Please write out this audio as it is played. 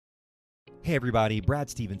Hey everybody, Brad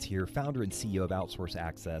Stevens here, founder and CEO of Outsource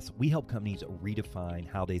Access. We help companies redefine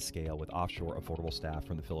how they scale with offshore affordable staff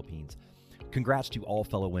from the Philippines. Congrats to all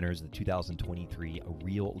fellow winners of the 2023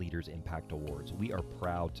 Real Leaders Impact Awards. We are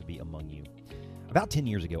proud to be among you. About 10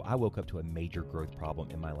 years ago, I woke up to a major growth problem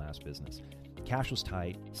in my last business. Cash was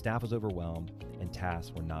tight, staff was overwhelmed, and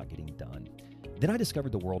tasks were not getting done. Then I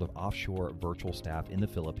discovered the world of offshore virtual staff in the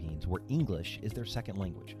Philippines where English is their second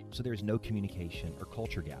language, so there's no communication or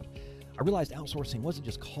culture gap. I realized outsourcing wasn't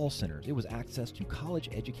just call centers, it was access to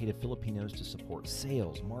college-educated Filipinos to support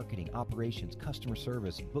sales, marketing, operations, customer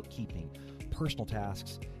service, bookkeeping, personal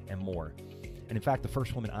tasks, and more. And in fact, the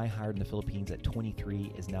first woman I hired in the Philippines at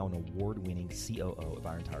 23 is now an award-winning COO of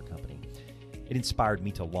our entire company. It inspired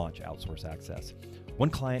me to launch Outsource Access. One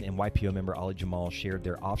client and YPO member, Ali Jamal, shared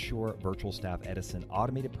their offshore virtual staff Edison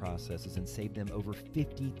automated processes and saved them over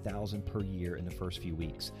 $50,000 per year in the first few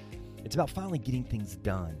weeks. It's about finally getting things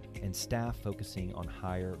done and staff focusing on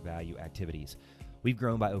higher value activities. We've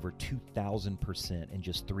grown by over 2,000% in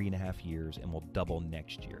just 3.5 years and will double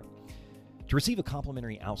next year. To receive a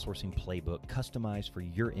complimentary outsourcing playbook customized for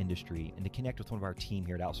your industry and to connect with one of our team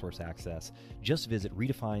here at Outsource Access, just visit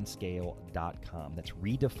redefinescale.com. That's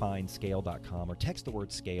redefinescale.com or text the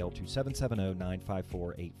word scale to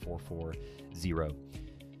 770-954-8440.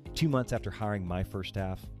 2 months after hiring my first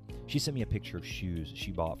staff, she sent me a picture of shoes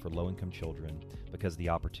she bought for low-income children because of the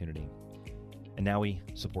opportunity. And now we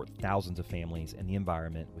support thousands of families and the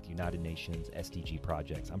environment with United Nations SDG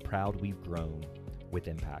projects. I'm proud we've grown with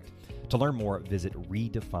impact. To learn more, visit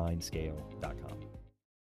redefinescale.com.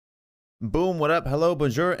 Boom, what up? Hello,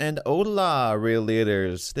 bonjour, and hola, real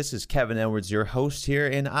leaders. This is Kevin Edwards, your host here,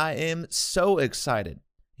 and I am so excited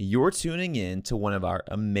you're tuning in to one of our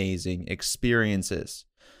amazing experiences.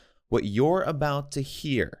 What you're about to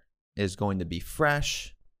hear is going to be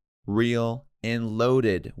fresh, real, and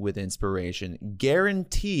loaded with inspiration,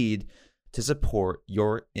 guaranteed to support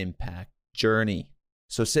your impact journey.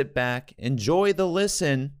 So sit back, enjoy the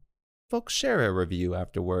listen, folks, share a review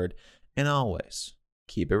afterward, and always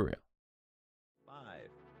keep it real. 5,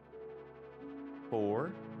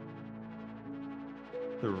 4,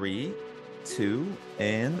 3, 2,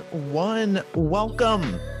 and 1.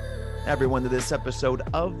 Welcome, everyone, to this episode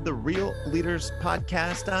of the Real Leaders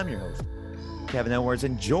Podcast. I'm your host, Kevin Edwards,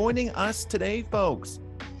 and joining us today, folks,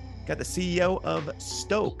 got the CEO of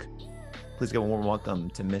Stok. Please give a warm welcome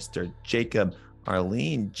to Mr. Jacob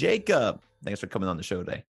Arlein. Jacob, thanks for coming on the show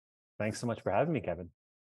today. Thanks so much for having me, Kevin.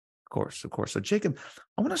 Of course. So Jacob,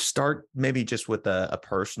 I want to start maybe just with a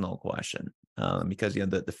personal question, because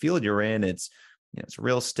the field you're in, it's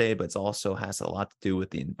real estate, but it also has a lot to do with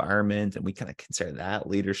the environment, and we kind of consider that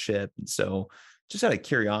leadership. And so, just out of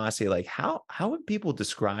curiosity, like how would people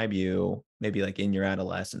describe you, maybe like in your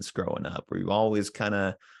adolescence growing up? Were you always kind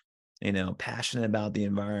of passionate about the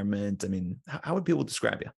environment? I mean, how would people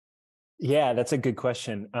describe you? Yeah, that's a good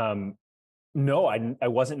question. No, I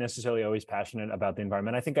wasn't necessarily always passionate about the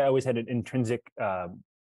environment. I think I always had an intrinsic kind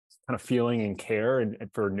of feeling and care and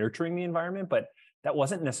for nurturing the environment, but that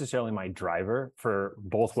wasn't necessarily my driver for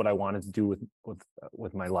both what I wanted to do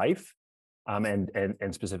with my life, and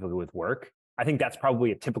specifically with work. I think that's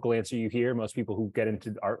probably a typical answer you hear. Most people who get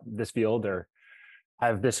into this field or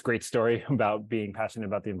have this great story about being passionate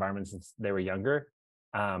about the environment since they were younger.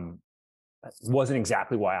 That wasn't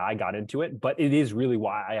exactly why I got into it, but it is really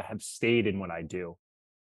why I have stayed in what I do.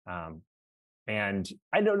 And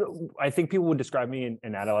I think people would describe me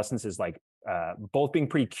in adolescence as like both being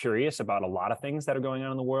pretty curious about a lot of things that are going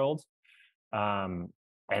on in the world. And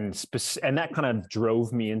that kind of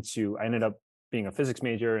drove me into, I ended up being a physics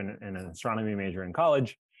major and an astronomy major in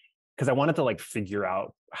college because I wanted to like figure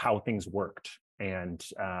out how things worked. And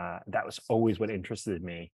that was always what interested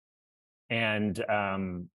me. And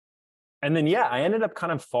then, I ended up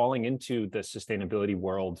kind of falling into the sustainability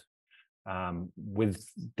world with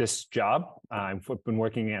this job. I've been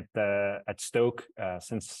working at Stok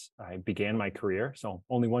since I began my career. So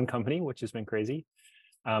only one company, which has been crazy.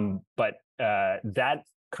 But that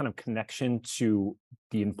kind of connection to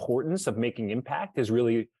the importance of making impact has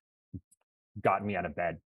really gotten me out of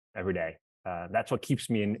bed every day. That's what keeps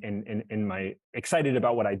me in my excited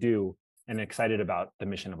about what I do and excited about the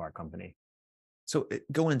mission of our company. So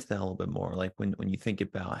go into that a little bit more. Like when you think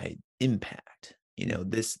about impact,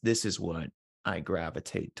 this is what I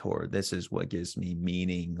gravitate toward. This is what gives me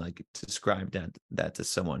meaning. Like describe that to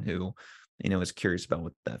someone who, is curious about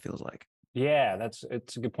what that feels like. Yeah,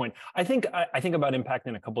 it's a good point. I think about impact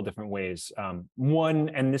in a couple different ways. One,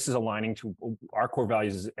 and this is aligning to our core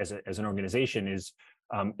values as an organization, is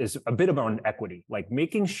a bit about equity, like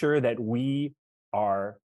making sure that we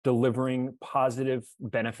are delivering positive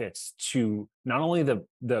benefits to not only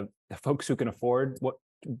the folks who can afford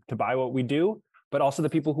to buy what we do, but also the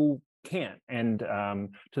people who can't, and to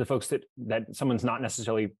the folks that someone's not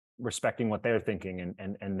necessarily respecting what they're thinking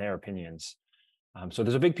and their opinions. So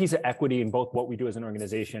there's a big piece of equity in both what we do as an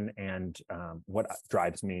organization and what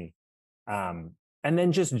drives me. And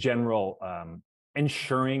then just general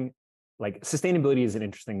ensuring, like, sustainability is an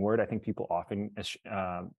interesting word. I think people often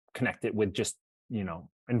connect it with just,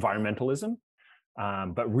 environmentalism.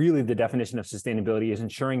 But really the definition of sustainability is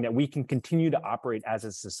ensuring that we can continue to operate as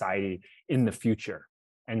a society in the future.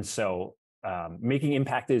 And so making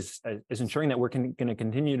impact is ensuring that we're going to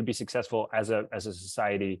continue to be successful as a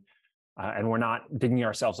society, and we're not digging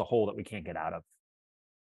ourselves a hole that we can't get out of.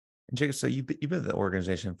 Jacob, so you've been at the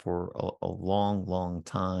organization for a long, long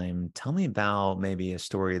time. Tell me about maybe a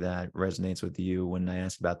story that resonates with you when I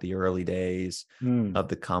ask about the early days of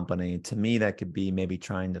the company. To me, that could be maybe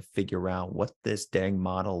trying to figure out what this dang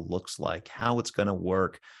model looks like, how it's going to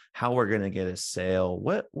work, how we're going to get a sale.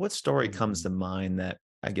 What story comes to mind that,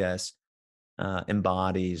 I guess,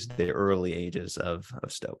 embodies the early ages of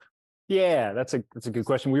Stok? Yeah, that's a good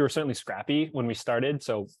question. We were certainly scrappy when we started.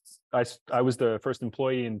 So I was the first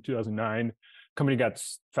employee in 2009. Company got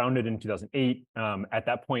founded in 2008. At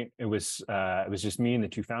that point, it was just me and the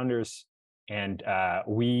two founders, and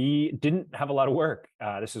we didn't have a lot of work.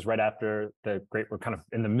 This is right after we're kind of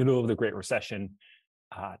in the middle of the Great Recession.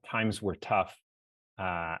 Times were tough,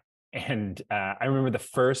 and I remember the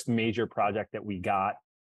first major project that we got.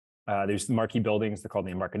 There's marquee buildings. They're called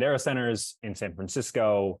the Embarcadero Centers in San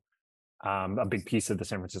Francisco. A big piece of the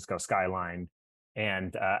San Francisco skyline.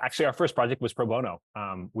 And actually, our first project was pro bono.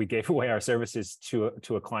 We gave away our services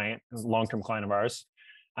to a client, a long-term client of ours,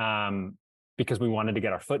 because we wanted to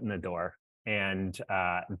get our foot in the door. And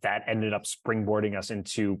that ended up springboarding us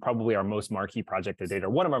into probably our most marquee project to date,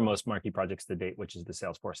 or one of our most marquee projects to date, which is the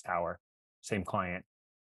Salesforce Tower. Same client.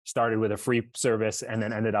 Started with a free service and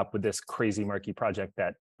then ended up with this crazy marquee project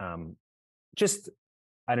that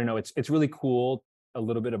I don't know, it's really cool. A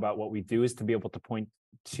little bit about what we do is to be able to point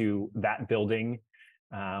to that building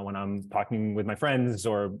when I'm talking with my friends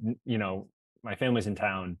or, my family's in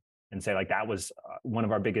town, and say, like, that was one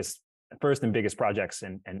of our first and biggest projects.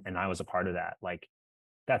 And I was a part of that. Like,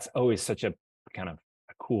 that's always such a kind of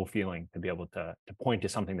a cool feeling to be able to point to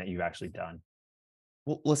something that you've actually done.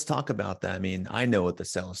 Well, let's talk about that. I mean, I know what the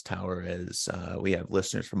sales tower is. We have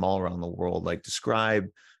listeners from all around the world. Like, describe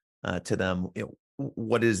to them,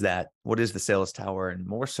 what is that? What is the sales tower? And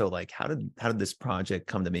more so, like, how did this project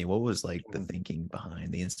come to me? What was, like, the thinking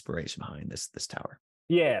behind, the inspiration behind this tower?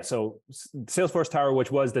 Yeah, so Salesforce Tower,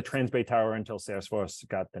 which was the Transbay Tower until Salesforce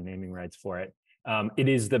got the naming rights for it. It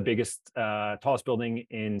is the biggest, tallest building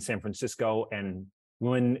in San Francisco. And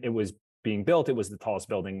when it was being built, it was the tallest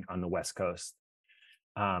building on the West Coast.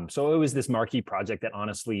 So it was this marquee project that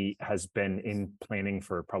honestly has been in planning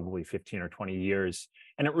for probably 15 or 20 years.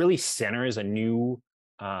 And it really centers a new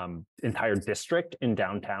entire district in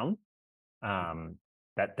downtown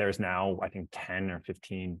that there's now, I think, 10 or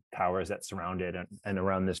 15 towers that surround it and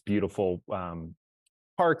around this beautiful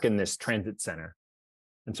park and this transit center.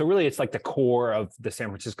 And so really, it's like the core of the San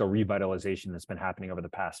Francisco revitalization that's been happening over the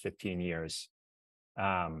past 15 years.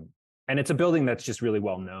 And it's a building that's just really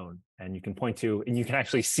well known, and you can point to, and you can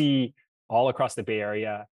actually see all across the Bay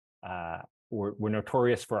Area. We're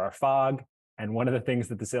notorious for our fog. And one of the things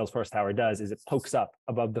that the Salesforce Tower does is it pokes up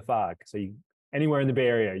above the fog. So anywhere in the Bay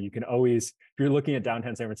Area, you can always, if you're looking at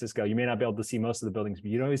downtown San Francisco, you may not be able to see most of the buildings,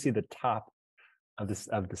 but you can always see the top of the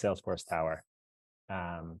Salesforce Tower.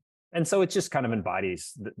 And so it just kind of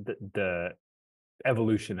embodies the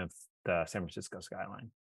evolution of the San Francisco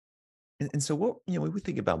skyline. And so what, when we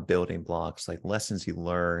think about building blocks, like lessons you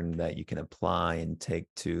learn that you can apply and take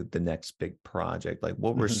to the next big project, like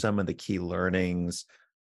what were some of the key learnings,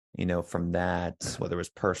 from that, whether it was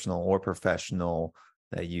personal or professional,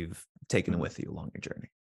 that you've taken with you along your journey?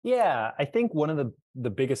 Yeah, I think one of the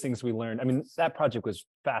biggest things we learned, I mean, that project was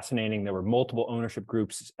fascinating. There were multiple ownership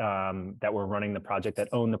groups that were running the project, that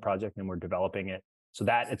owned the project and were developing it. So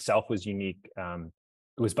that itself was unique.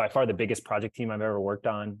 It was by far the biggest project team I've ever worked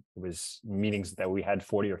on. It was meetings that we had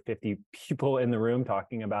 40 or 50 people in the room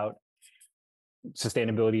talking about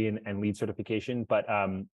sustainability and LEED certification. But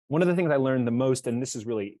one of the things I learned the most, and this has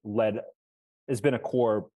really has been a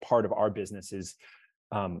core part of our business, is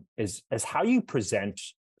how you present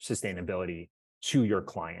sustainability to your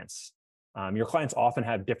clients. Your clients often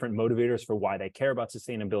have different motivators for why they care about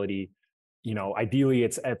sustainability. Ideally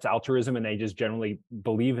it's altruism and they just generally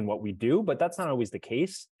believe in what we do, but that's not always the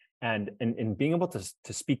case. and being able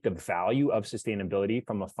to speak the value of sustainability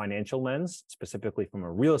from a financial lens, specifically from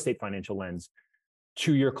a real estate financial lens,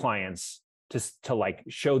 to your clients, to like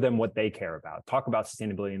show them what they care about, talk about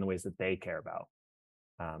sustainability in the ways that they care about.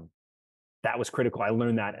 That was critical. I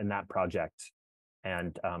learned that in that project,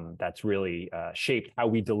 and that's really shaped how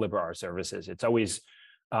we deliver our services. It's always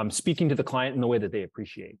speaking to the client in the way that they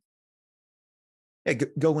appreciate. Yeah,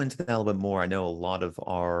 go into that a little bit more. I know a lot of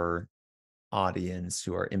our audience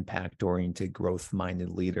who are impact-oriented, growth-minded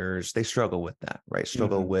leaders, they struggle with that, right?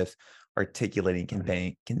 Struggle with articulating,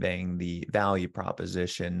 conveying the value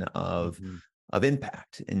proposition of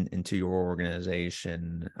impact into your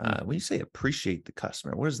organization. When you say appreciate the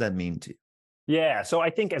customer, what does that mean to you? Yeah, so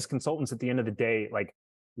I think as consultants, at the end of the day, like,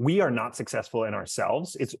 we are not successful in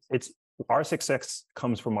ourselves. It's our success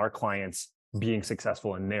comes from our clients being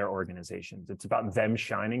successful in their organizations. It's about them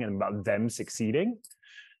shining and about them succeeding.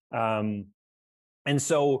 And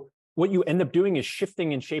so what you end up doing is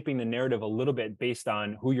shifting and shaping the narrative a little bit based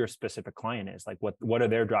on who your specific client is. Like, what are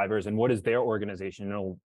their drivers, and what is their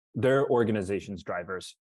organization's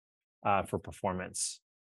drivers for performance.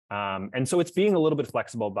 And so it's being a little bit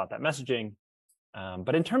flexible about that messaging.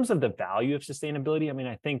 But in terms of the value of sustainability, I mean,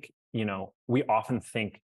 I think, we often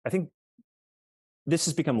think, I think this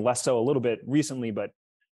has become less so a little bit recently, but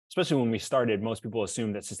especially when we started, most people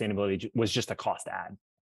assumed that sustainability was just a cost ad,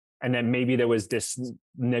 and then maybe there was this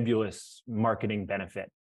nebulous marketing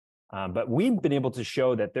benefit. But we've been able to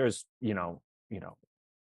show that there's,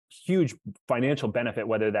 huge financial benefit,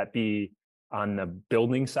 whether that be on the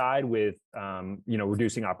building side with,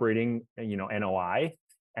 reducing operating, NOI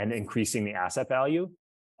and increasing the asset value,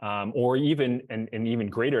 or even an even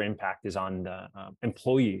greater impact is on the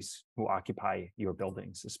employees who occupy your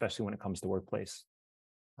buildings, especially when it comes to workplace.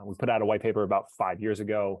 We put out a white paper about 5 years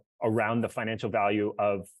ago around the financial value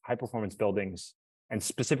of high performance buildings, and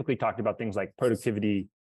specifically talked about things like productivity,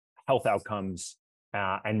 health outcomes,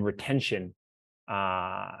 and retention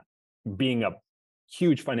being a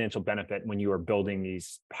huge financial benefit when you are building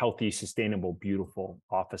these healthy, sustainable, beautiful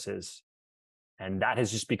offices. And that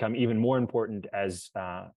has just become even more important as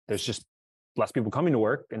there's just less people coming to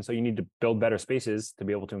work. And so you need to build better spaces to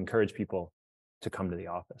be able to encourage people to come to the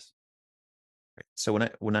office. So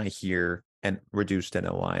when I hear and reduced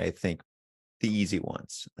NOI, I think the easy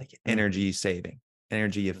ones, like energy saving,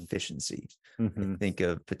 energy efficiency. I think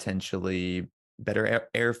of potentially better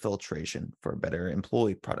air filtration for better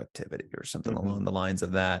employee productivity or something along the lines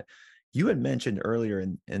of that. You had mentioned earlier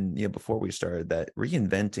before we started that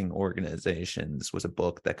Reinventing Organizations was a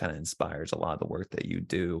book that kind of inspires a lot of the work that you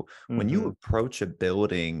do. When you approach a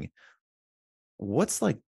building, what's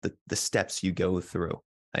like the steps you go through?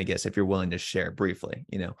 I guess if you're willing to share briefly,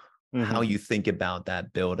 how you think about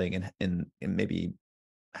that building and maybe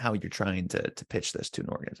how you're trying to pitch this to an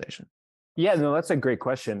organization. Yeah, no, that's a great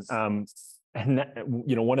question. And that,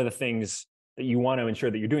 one of the things that you want to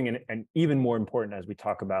ensure that you're doing, and even more important as we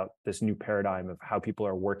talk about this new paradigm of how people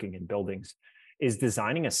are working in buildings, is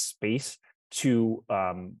designing a space to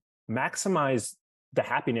maximize the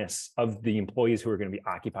happiness of the employees who are going to be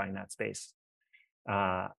occupying that space.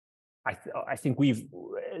 I think the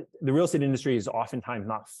real estate industry is oftentimes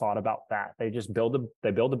not thought about that. They just build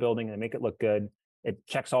a building, they make it look good. It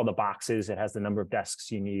checks all the boxes. It has the number of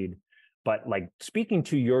desks you need. But like, speaking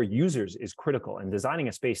to your users is critical, and designing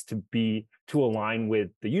a space to align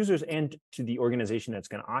with the users and to the organization that's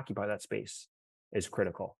going to occupy that space is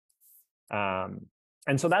critical. And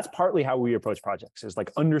so that's partly how we approach projects, is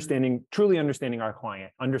like truly understanding our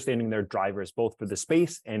client, understanding their drivers, both for the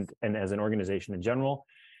space and as an organization in general,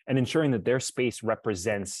 and ensuring that their space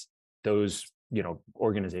represents those,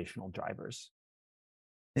 organizational drivers.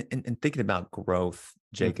 And thinking about growth,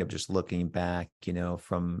 Jacob, just looking back,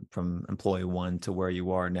 from employee one to where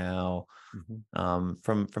you are now,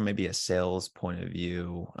 from maybe a sales point of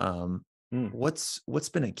view, what's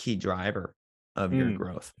been a key driver of your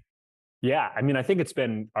growth? Yeah, I mean, I think it's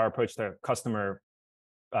been our approach to customer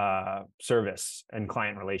service and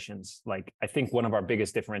client relations. Like, I think one of our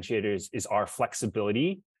biggest differentiators is our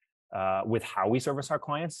flexibility with how we service our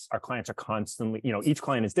clients. Our clients are constantly, each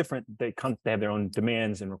client is different. They have their own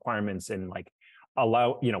demands and requirements, and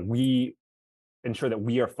we ensure that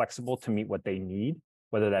we are flexible to meet what they need,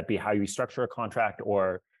 whether that be how you structure a contract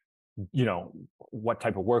or, what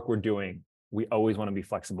type of work we're doing. We always want to be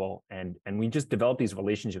flexible, and we just develop these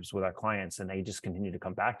relationships with our clients, and they just continue to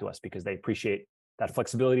come back to us because they appreciate that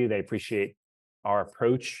flexibility. They appreciate our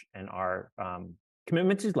approach and our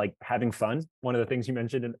commitment to like having fun. One of the things you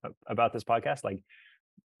mentioned about this podcast, like,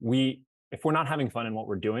 if we're not having fun in what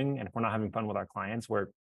we're doing, and if we're not having fun with our clients, we're,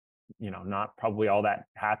 not probably all that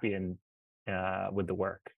happy and with the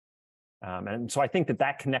work. And so I think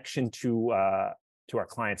that connection to our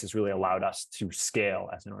clients has really allowed us to scale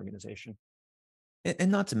as an organization.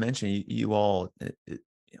 And not to mention, you all,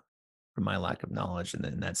 from my lack of knowledge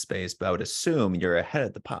in that space, but I would assume you're ahead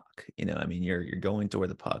of the puck. I mean, you're going to where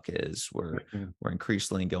the puck is. We're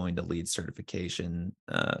increasingly going to lead certification,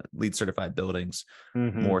 lead certified buildings,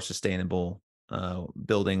 more sustainable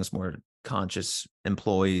buildings, more conscious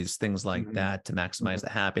employees, things like that to maximize the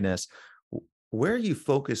happiness. Where are you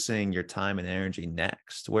focusing your time and energy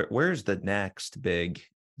next? Where's the next big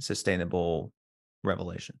sustainable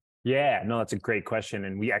revelation? Yeah, no, that's a great question.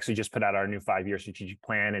 And we actually just put out our new 5-year strategic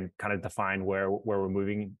plan and kind of define where we're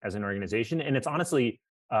moving as an organization. And it's honestly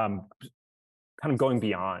kind of going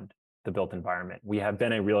beyond the built environment. We have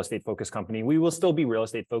been a real estate focused company. We will still be real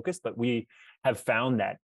estate focused, but we have found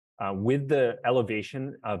that with the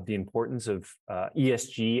elevation of the importance of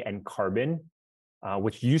ESG and carbon,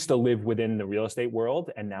 which used to live within the real estate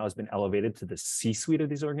world and now has been elevated to the C-suite of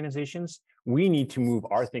these organizations, we need to move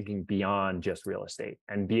our thinking beyond just real estate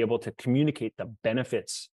and be able to communicate the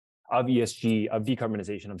benefits of ESG, of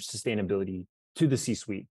decarbonization, of sustainability to the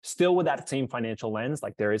C-suite, still with that same financial lens,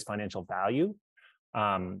 like there is financial value,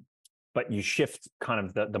 but you shift kind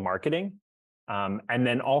of the marketing. And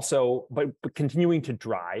then also, but continuing to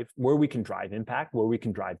drive where we can drive impact, where we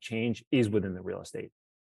can drive change is within the real estate.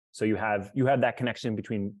 So you have that connection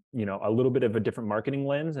between, a little bit of a different marketing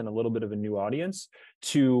lens and a little bit of a new audience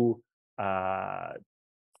to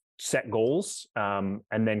set goals, and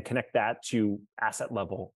then connect that to asset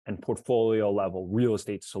level and portfolio level real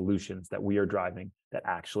estate solutions that we are driving that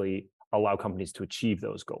actually allow companies to achieve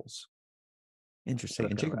those goals. Interesting.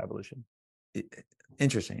 So kind of evolution.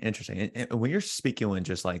 Interesting. And when you're speaking with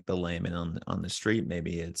just like the layman on the street,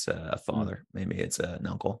 maybe it's a father, maybe it's an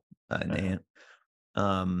uncle, an aunt.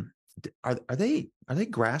 Are they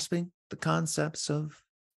grasping the concepts of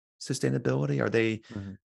sustainability? Are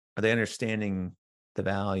they understanding the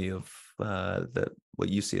value of what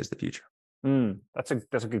you see as the future? That's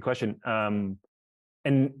a good question.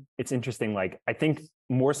 And it's interesting. Like, I think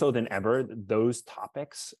more so than ever, those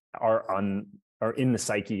topics are in the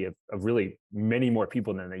psyche of really many more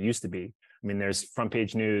people than they used to be. I mean, there's front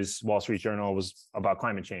page news. Wall Street Journal was about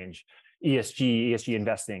climate change. ESG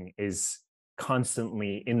investing is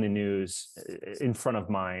constantly in the news, in front of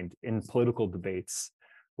mind, in political debates.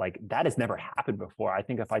 Like, that has never happened before. I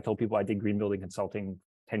think if I told people I did green building consulting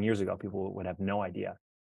 10 years ago, people would have no idea.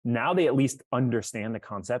 Now they at least understand the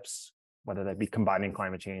concepts, whether that be combining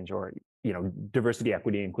climate change or, diversity,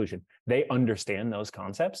 equity, inclusion. They understand those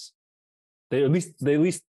concepts. They at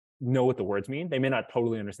least know what the words mean. They may not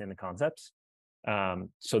totally understand the concepts.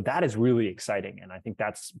 So that is really exciting. And I think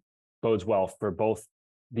that's bodes well for both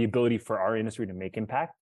the ability for our industry to make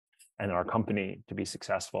impact and our company to be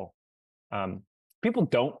successful. People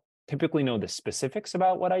don't typically know the specifics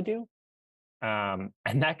about what I do. And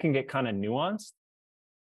that can get kind of nuanced.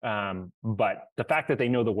 But the fact that they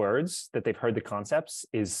know the words, that they've heard the concepts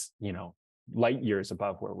is, light years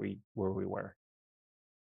above where we were.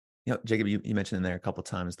 Jacob, you mentioned in there a couple of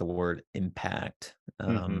times the word impact.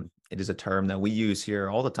 It is a term that we use here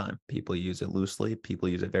all the time. People use it loosely. People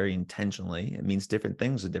use it very intentionally. It means different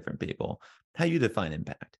things to different people. How do you define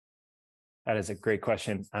impact? That is a great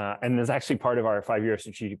question. And there's actually part of our 5-year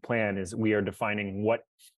strategic plan is we are defining what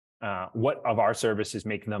of our services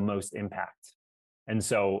make the most impact. And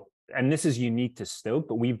so, and this is unique to Stok,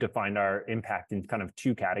 but we've defined our impact in kind of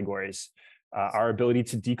 2 categories. Our ability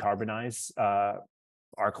to decarbonize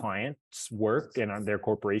our clients' work and their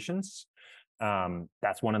corporations.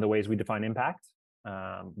 That's one of the ways we define impact.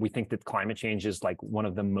 We think that climate change is like one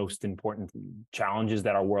of the most important challenges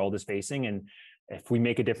that our world is facing. And if we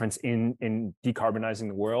make a difference in decarbonizing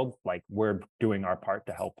the world, like, we're doing our part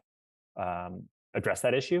to help address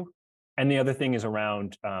that issue. And the other thing is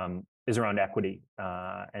around equity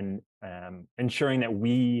and ensuring that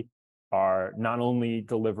we are not only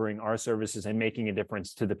delivering our services and making a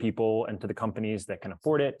difference to the people and to the companies that can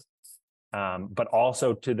afford it, but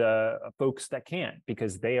also to the folks that can't,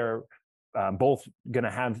 because they are both going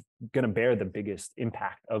to bear the biggest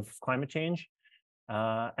impact of climate change.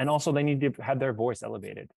 And also they need to have their voice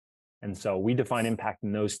elevated. And so we define impact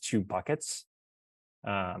in those 2 buckets.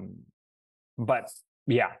 But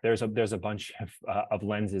yeah, there's a bunch of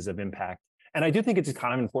lenses of impact. And I do think it's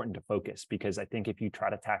kind of important to focus, because I think if you try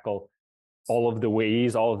to tackle all of the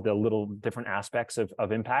ways, all of the little different aspects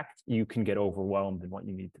of impact, you can get overwhelmed in what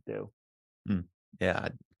you need to do. Yeah, I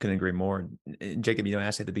couldn't agree more. Jacob, I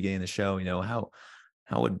asked at the beginning of the show,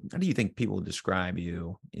 how do you think people would describe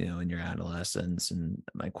you, in your adolescence? And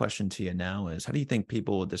my question to you now is, how do you think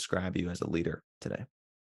people would describe you as a leader today?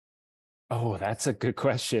 Oh, that's a good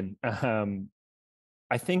question.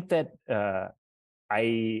 I think that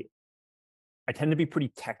I tend to be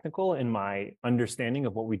pretty technical in my understanding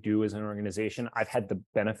of what we do as an organization. I've had the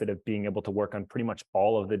benefit of being able to work on pretty much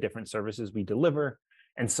all of the different services we deliver.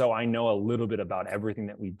 And so I know a little bit about everything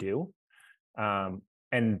that we do.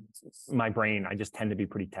 And my brain, I just tend to be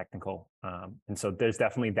pretty technical. And so there's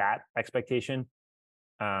definitely that expectation.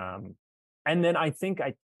 And then I think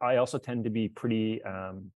I also tend to be pretty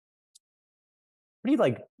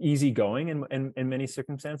like easygoing in many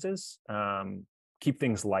circumstances. Keep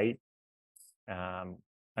things light.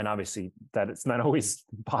 And obviously that it's not always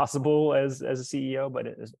possible as a CEO, but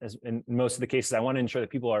as in most of the cases, I want to ensure that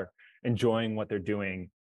people are enjoying what they're doing,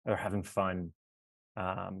 they're having fun,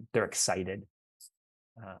 they're excited.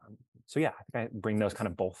 So yeah, I think I bring those kind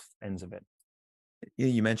of both ends of it.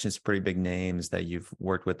 You mentioned some pretty big names that you've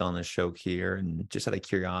worked with on the show here, and just out of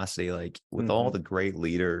curiosity, like with all the great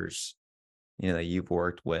leaders, that you've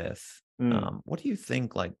worked with, what do you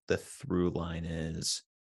think like the through line is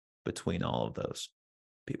between all of those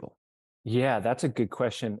people? Yeah, that's a good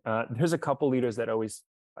question. There's a couple leaders that always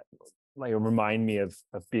like remind me of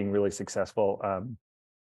being really successful.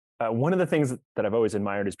 One of the things that I've always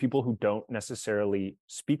admired is people who don't necessarily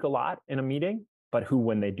speak a lot in a meeting, but who,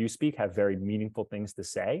 when they do speak, have very meaningful things to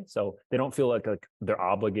say. So they don't feel like they're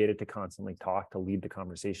obligated to constantly talk to lead the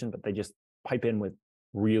conversation, but they just pipe in with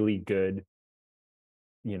really good,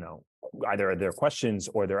 either their questions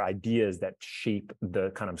or their ideas that shape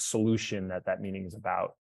the kind of solution that meeting is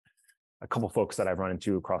about. A couple of folks that I've run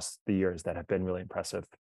into across the years that have been really impressive.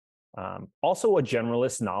 Also a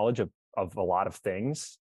generalist knowledge of a lot of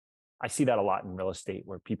things. I see that a lot in real estate,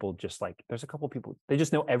 where people just there's a couple of people, they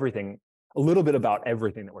just know everything, a little bit about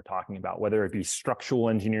everything that we're talking about, whether it be structural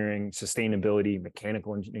engineering, sustainability,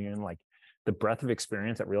 mechanical engineering. Like the breadth of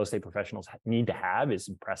experience that real estate professionals need to have is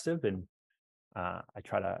impressive. And I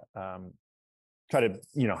try to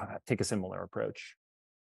take a similar approach.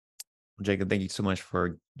 Jacob, thank you so much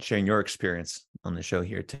for sharing your experience on the show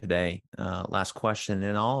here today. Last question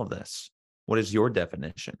in all of this. What is your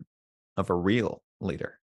definition of a real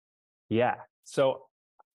leader? Yeah. So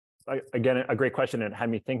again, a great question. It had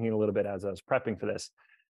me thinking a little bit as I was prepping for this.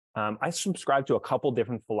 I subscribe to a couple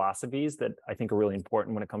different philosophies that I think are really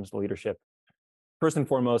important when it comes to leadership. First and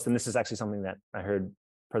foremost, and this is actually something that I heard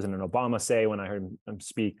President Obama say when I heard him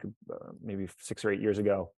speak maybe 6 or 8 years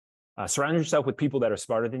ago, surround yourself with people that are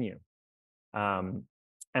smarter than you. And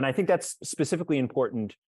I think that's specifically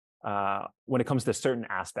important when it comes to certain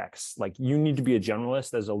aspects. Like you need to be a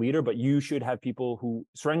generalist as a leader, but you should have people who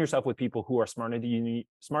surround yourself with people who are smarter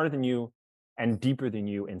than you and deeper than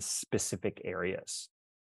you in specific areas.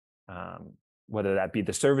 Whether that be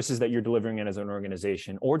the services that you're delivering in as an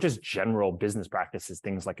organization or just general business practices,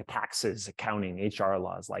 things like taxes, accounting, HR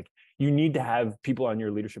laws. Like you need to have people on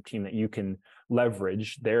your leadership team that you can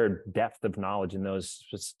leverage their depth of knowledge in those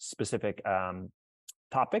specific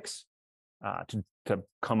topics to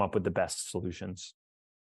come up with the best solutions.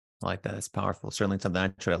 I like that. It's powerful. Certainly something I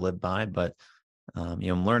try to live by, but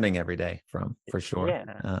I'm learning every day from, for sure.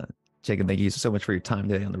 Yeah. Jacob, thank you so much for your time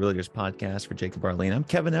today on the Real Leaders Podcast. For Jacob Arlein, I'm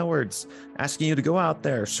Kevin Edwards, asking you to go out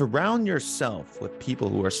there, surround yourself with people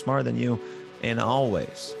who are smarter than you, and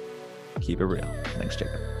always keep it real. Thanks,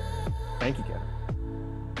 Jacob. Thank you, Kevin.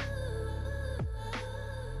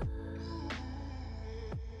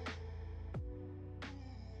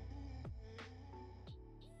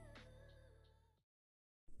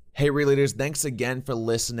 Hey, Real Leaders, thanks again for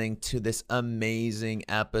listening to this amazing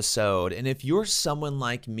episode. And if you're someone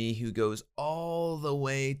like me who goes all the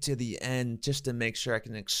way to the end just to make sure I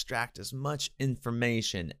can extract as much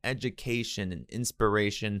information, education, and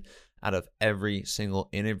inspiration out of every single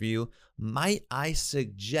interview, might I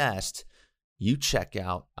suggest you check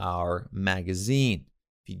out our magazine.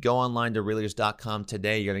 If you go online to realleaders.com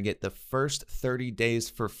today, you're going to get the first 30 days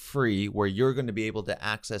for free, where you're going to be able to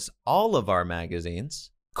access all of our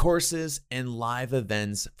magazines, courses, and live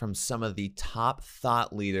events from some of the top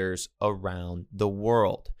thought leaders around the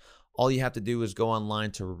world. All you have to do is go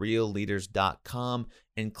online to realleaders.com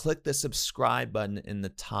and click the subscribe button in the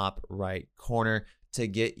top right corner to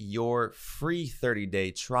get your free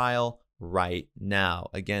 30-day trial right now.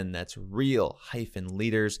 Again, that's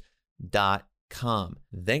real-leaders.com.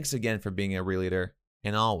 Thanks again for being a real leader,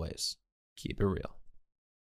 and always keep it real.